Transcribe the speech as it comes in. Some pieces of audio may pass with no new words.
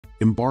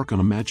Embark on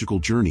a magical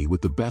journey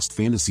with the best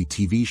fantasy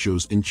TV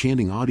shows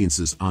enchanting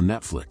audiences on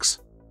Netflix.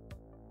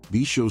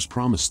 These shows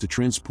promise to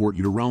transport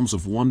you to realms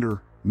of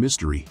wonder,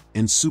 mystery,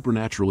 and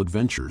supernatural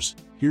adventures.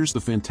 Here's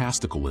the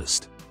fantastical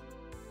list.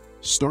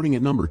 Starting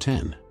at number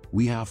 10,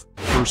 we have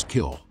First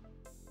Kill.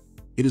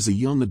 It is a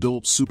young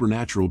adult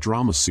supernatural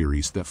drama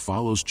series that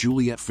follows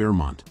Juliet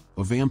Fairmont,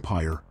 a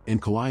vampire,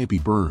 and Calliope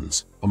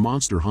Burns, a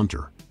monster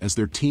hunter, as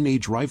their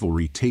teenage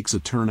rivalry takes a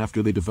turn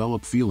after they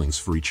develop feelings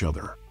for each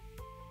other.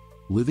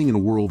 Living in a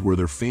world where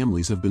their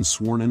families have been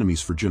sworn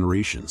enemies for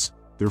generations,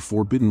 their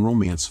forbidden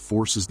romance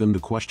forces them to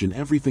question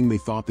everything they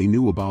thought they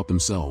knew about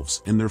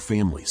themselves and their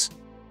families.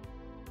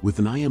 With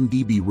an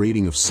IMDb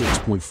rating of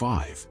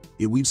 6.5,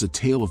 it weaves a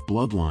tale of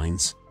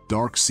bloodlines,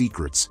 dark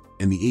secrets,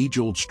 and the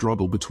age-old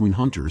struggle between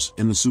hunters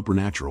and the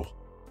supernatural.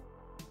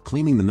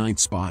 Claiming the 9th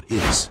spot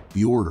is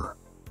The Order.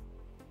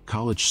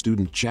 College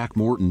student Jack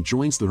Morton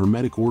joins the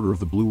Hermetic Order of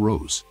the Blue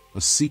Rose,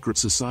 a secret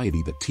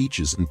society that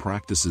teaches and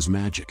practices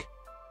magic.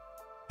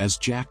 As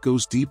Jack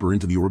goes deeper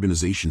into the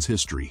organization's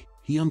history,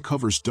 he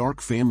uncovers dark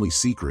family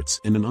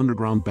secrets and an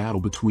underground battle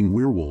between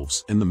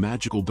werewolves and the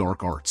magical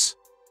dark arts.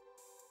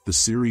 The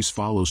series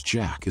follows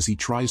Jack as he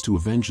tries to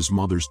avenge his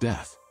mother's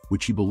death,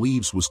 which he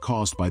believes was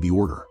caused by the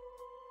Order.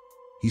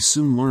 He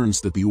soon learns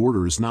that the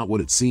Order is not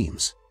what it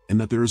seems, and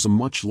that there is a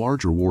much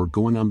larger war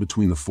going on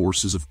between the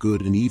forces of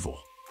good and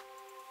evil.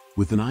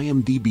 With an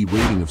IMDb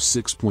rating of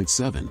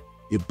 6.7,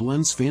 it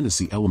blends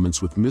fantasy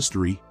elements with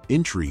mystery,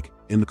 intrigue,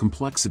 and the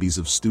complexities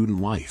of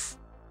student life.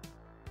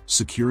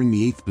 Securing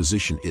the 8th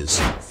position is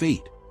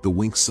Fate, the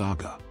Winx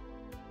Saga.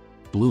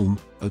 Bloom,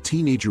 a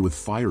teenager with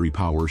fiery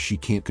powers she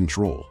can't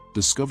control,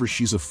 discovers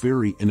she's a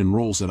fairy and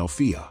enrolls at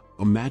Alfea,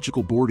 a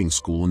magical boarding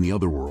school in the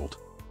Otherworld.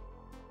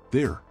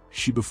 There,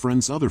 she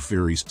befriends other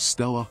fairies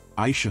Stella,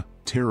 Aisha,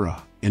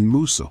 Tara, and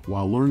Musa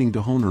while learning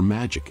to hone her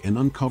magic and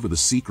uncover the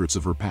secrets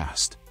of her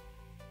past.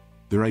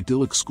 Their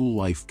idyllic school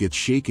life gets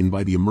shaken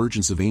by the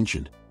emergence of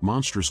ancient,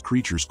 monstrous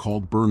creatures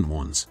called Burned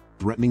Ones,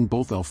 threatening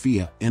both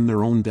Alfea and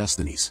their own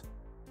destinies.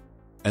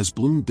 As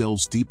Bloom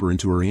delves deeper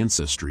into her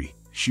ancestry,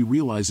 she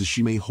realizes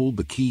she may hold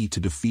the key to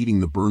defeating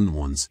the Burned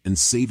Ones and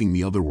saving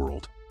the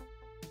Otherworld.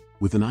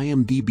 With an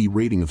IMDb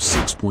rating of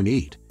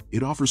 6.8,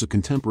 it offers a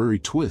contemporary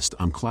twist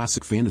on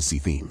classic fantasy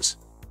themes.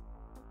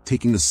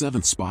 Taking the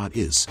 7th spot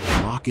is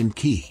Lock and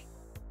Key.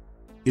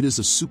 It is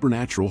a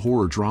supernatural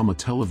horror drama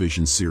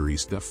television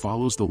series that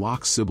follows the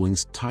Locke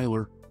siblings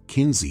Tyler,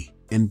 Kinsey,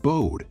 and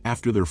Bode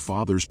after their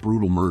father's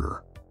brutal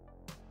murder.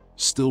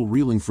 Still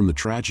reeling from the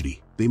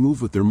tragedy, they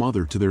move with their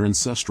mother to their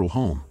ancestral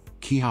home,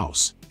 Key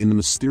House, in the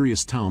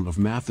mysterious town of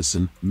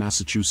Matheson,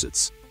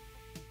 Massachusetts.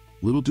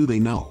 Little do they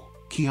know,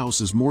 Key House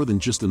is more than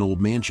just an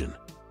old mansion.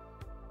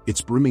 It's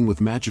brimming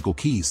with magical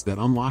keys that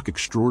unlock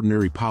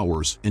extraordinary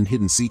powers and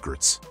hidden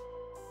secrets.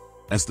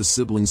 As the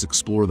siblings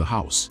explore the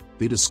house,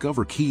 they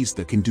discover keys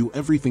that can do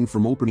everything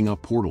from opening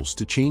up portals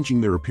to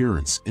changing their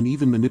appearance and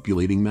even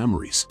manipulating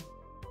memories.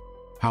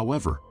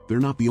 However, they're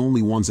not the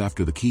only ones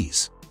after the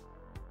keys.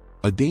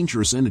 A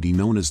dangerous entity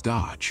known as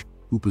Dodge,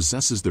 who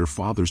possesses their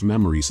father's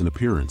memories and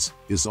appearance,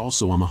 is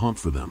also on the hunt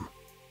for them.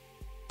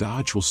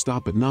 Dodge will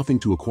stop at nothing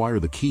to acquire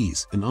the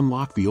keys and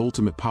unlock the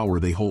ultimate power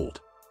they hold.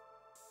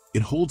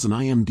 It holds an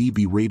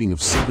IMDb rating of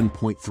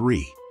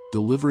 7.3,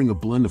 delivering a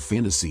blend of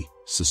fantasy,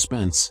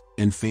 suspense,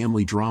 and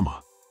family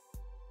drama.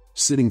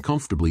 Sitting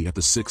comfortably at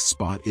the 6th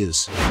spot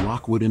is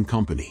Lockwood and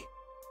Company.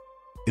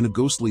 In a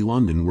ghostly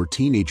London where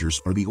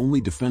teenagers are the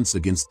only defense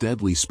against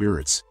deadly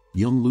spirits,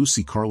 young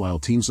Lucy Carlyle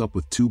teams up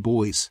with 2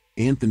 boys,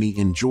 Anthony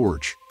and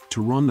George,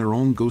 to run their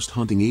own ghost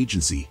hunting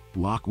agency,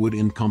 Lockwood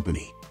and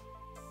Company.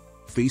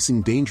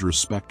 Facing dangerous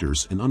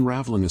specters and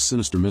unraveling a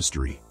sinister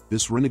mystery,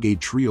 this renegade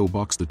trio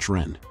bucks the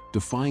trend,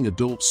 defying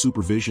adult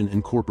supervision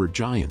and corporate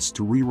giants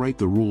to rewrite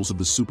the rules of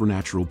the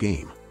supernatural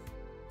game.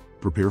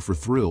 Prepare for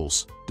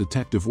thrills,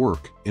 detective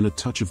work, and a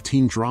touch of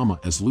teen drama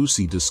as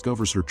Lucy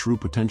discovers her true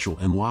potential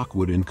and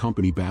Lockwood and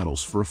Company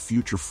battles for a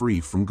future free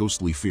from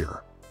ghostly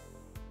fear.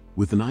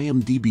 With an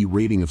IMDb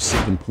rating of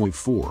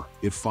 7.4,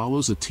 it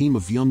follows a team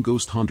of young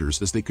ghost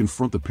hunters as they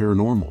confront the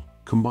paranormal,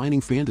 combining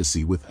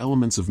fantasy with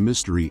elements of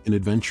mystery and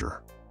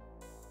adventure.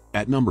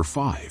 At number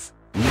 5,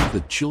 we have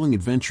The Chilling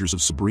Adventures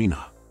of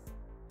Sabrina.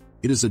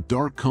 It is a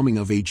dark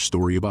coming-of-age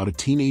story about a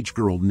teenage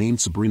girl named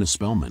Sabrina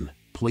Spellman,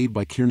 played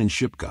by Kiernan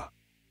Shipka.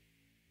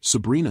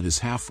 Sabrina is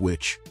half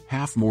witch,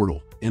 half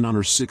mortal, and on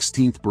her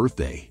 16th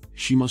birthday,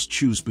 she must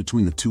choose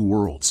between the 2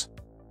 worlds.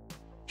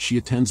 She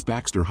attends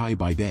Baxter High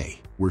by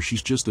day, where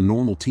she's just a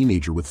normal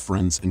teenager with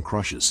friends and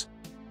crushes.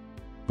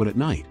 But at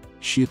night,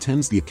 she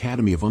attends the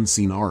Academy of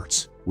Unseen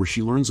Arts, where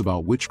she learns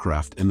about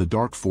witchcraft and the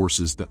dark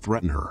forces that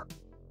threaten her.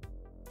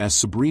 As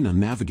Sabrina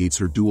navigates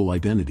her dual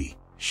identity,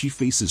 she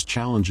faces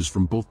challenges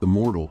from both the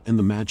mortal and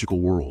the magical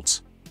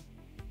worlds.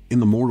 In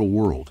the mortal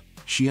world,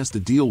 she has to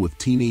deal with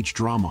teenage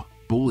drama,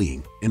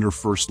 bullying, and her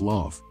first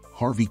love,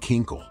 Harvey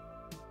Kinkle.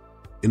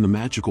 In the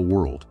magical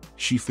world,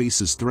 she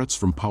faces threats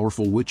from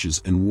powerful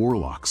witches and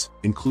warlocks,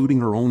 including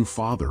her own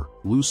father,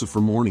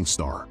 Lucifer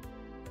Morningstar.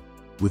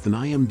 With an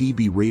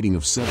IMDb rating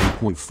of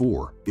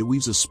 7.4, it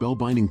weaves a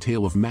spellbinding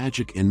tale of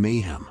magic and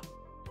mayhem.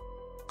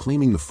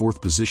 Claiming the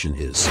fourth position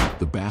is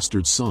The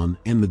Bastard Son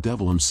and the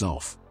Devil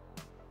himself.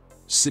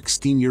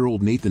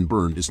 16-year-old Nathan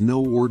Byrne is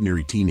no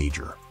ordinary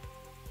teenager.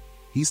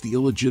 He's the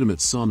illegitimate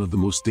son of the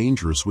most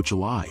dangerous witch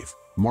alive,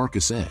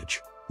 Marcus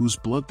Edge, whose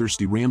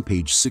bloodthirsty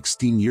rampage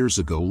 16 years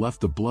ago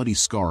left a bloody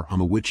scar on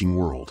the witching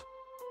world.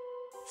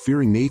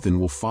 Fearing Nathan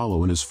will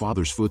follow in his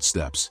father's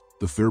footsteps,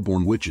 the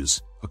Fairborn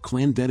Witches, a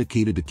clan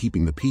dedicated to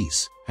keeping the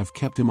peace, have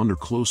kept him under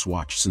close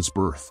watch since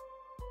birth.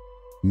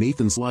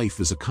 Nathan's life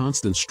is a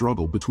constant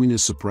struggle between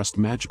his suppressed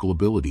magical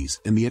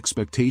abilities and the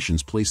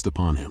expectations placed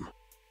upon him.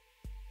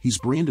 He's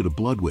branded a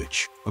blood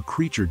witch, a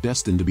creature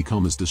destined to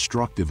become as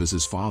destructive as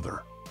his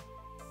father.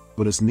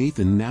 But as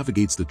Nathan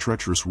navigates the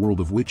treacherous world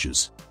of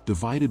witches,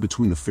 divided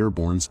between the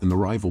Fairborns and the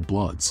rival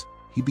Bloods,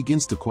 he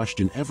begins to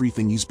question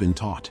everything he's been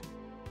taught.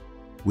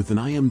 With an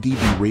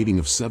IMDb rating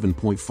of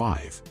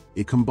 7.5,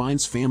 it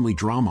combines family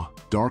drama,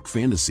 dark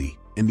fantasy,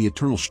 and the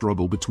eternal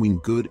struggle between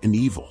good and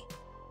evil.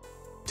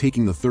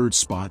 Taking the third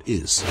spot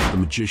is The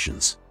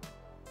Magicians.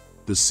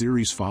 The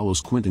series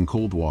follows Quentin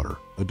Coldwater,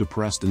 a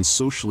depressed and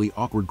socially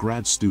awkward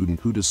grad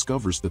student who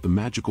discovers that the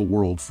magical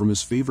world from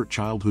his favorite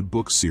childhood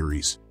book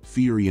series,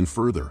 Fury and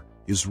Further,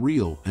 is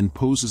real and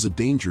poses a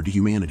danger to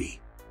humanity.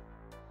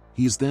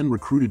 He is then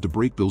recruited to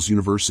Brakebills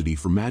University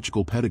for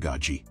Magical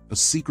Pedagogy, a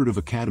secretive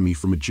academy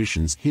for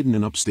magicians hidden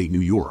in upstate New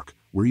York,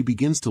 where he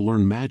begins to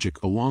learn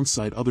magic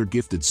alongside other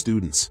gifted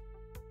students.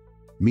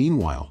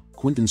 Meanwhile,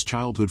 Quentin's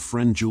childhood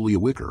friend Julia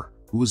Wicker,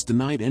 who was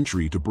denied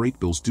entry to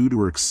Brakebills due to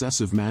her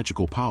excessive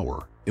magical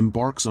power,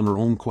 embarks on her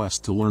own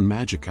quest to learn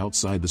magic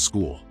outside the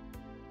school.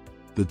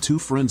 The two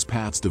friends'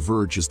 paths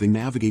diverge as they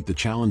navigate the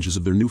challenges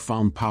of their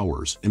newfound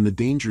powers and the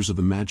dangers of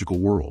the magical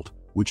world,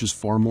 which is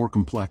far more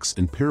complex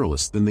and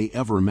perilous than they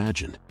ever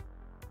imagined.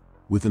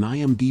 With an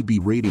IMDb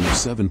rating of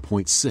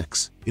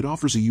 7.6, it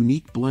offers a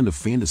unique blend of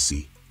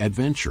fantasy,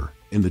 adventure,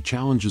 and the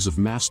challenges of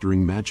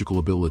mastering magical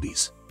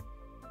abilities.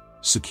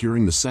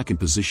 Securing the second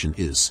position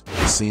is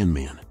The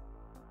Sandman.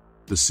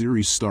 The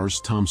series stars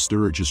Tom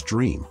Sturridge's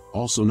Dream,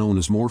 also known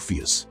as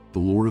Morpheus, the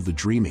Lord of the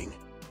Dreaming.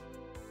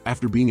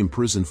 After being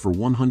imprisoned for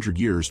 100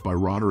 years by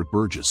Roderick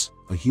Burgess,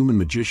 a human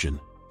magician,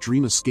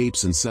 Dream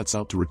escapes and sets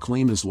out to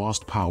reclaim his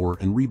lost power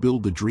and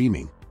rebuild the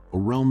Dreaming, a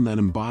realm that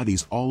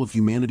embodies all of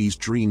humanity's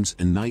dreams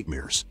and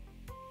nightmares.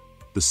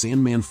 The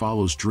Sandman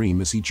follows Dream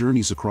as he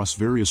journeys across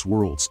various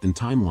worlds and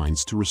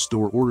timelines to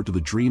restore order to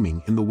the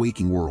Dreaming and the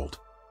waking world.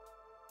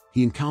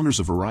 He encounters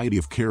a variety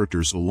of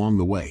characters along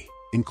the way,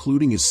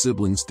 including his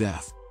siblings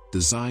Death,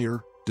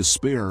 Desire,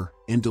 Despair,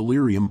 and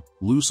Delirium,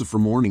 Lucifer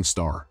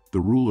Morningstar, the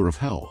ruler of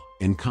Hell,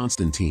 and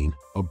Constantine,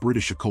 a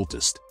British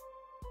occultist.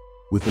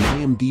 With an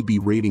IMDb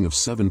rating of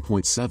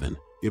 7.7,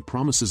 it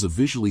promises a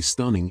visually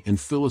stunning and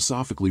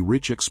philosophically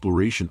rich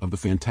exploration of the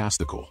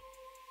fantastical.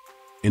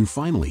 And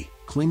finally,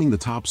 claiming the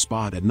top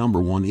spot at number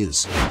 1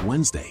 is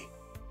Wednesday.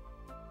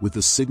 With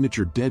a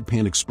signature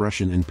deadpan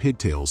expression and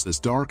pigtails as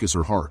dark as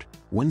her heart,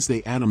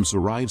 Wednesday Addams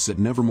arrives at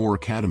Nevermore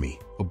Academy,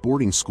 a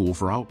boarding school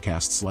for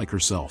outcasts like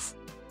herself.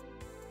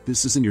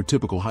 This isn't your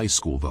typical high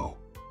school though.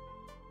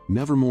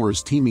 Nevermore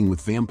is teeming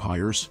with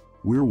vampires,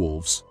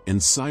 werewolves,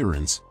 and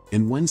sirens,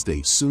 and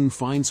Wednesday soon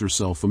finds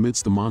herself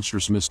amidst the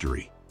monstrous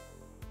mystery.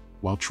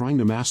 While trying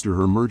to master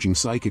her emerging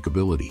psychic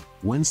ability,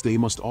 Wednesday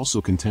must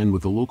also contend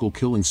with a local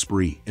killing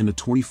spree and a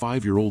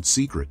 25-year-old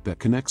secret that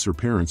connects her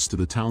parents to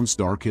the town's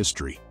dark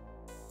history.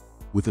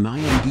 With an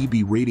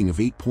IMDb rating of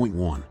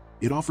 8.1,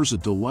 it offers a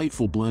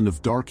delightful blend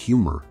of dark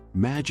humor,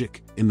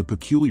 magic, and the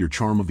peculiar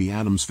charm of the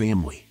Addams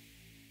family.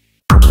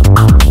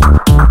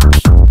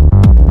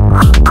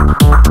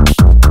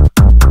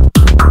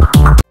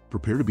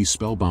 Prepare to be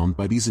spellbound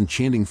by these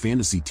enchanting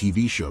fantasy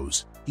TV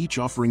shows, each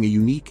offering a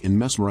unique and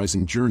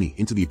mesmerizing journey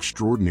into the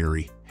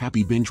extraordinary.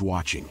 Happy binge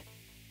watching!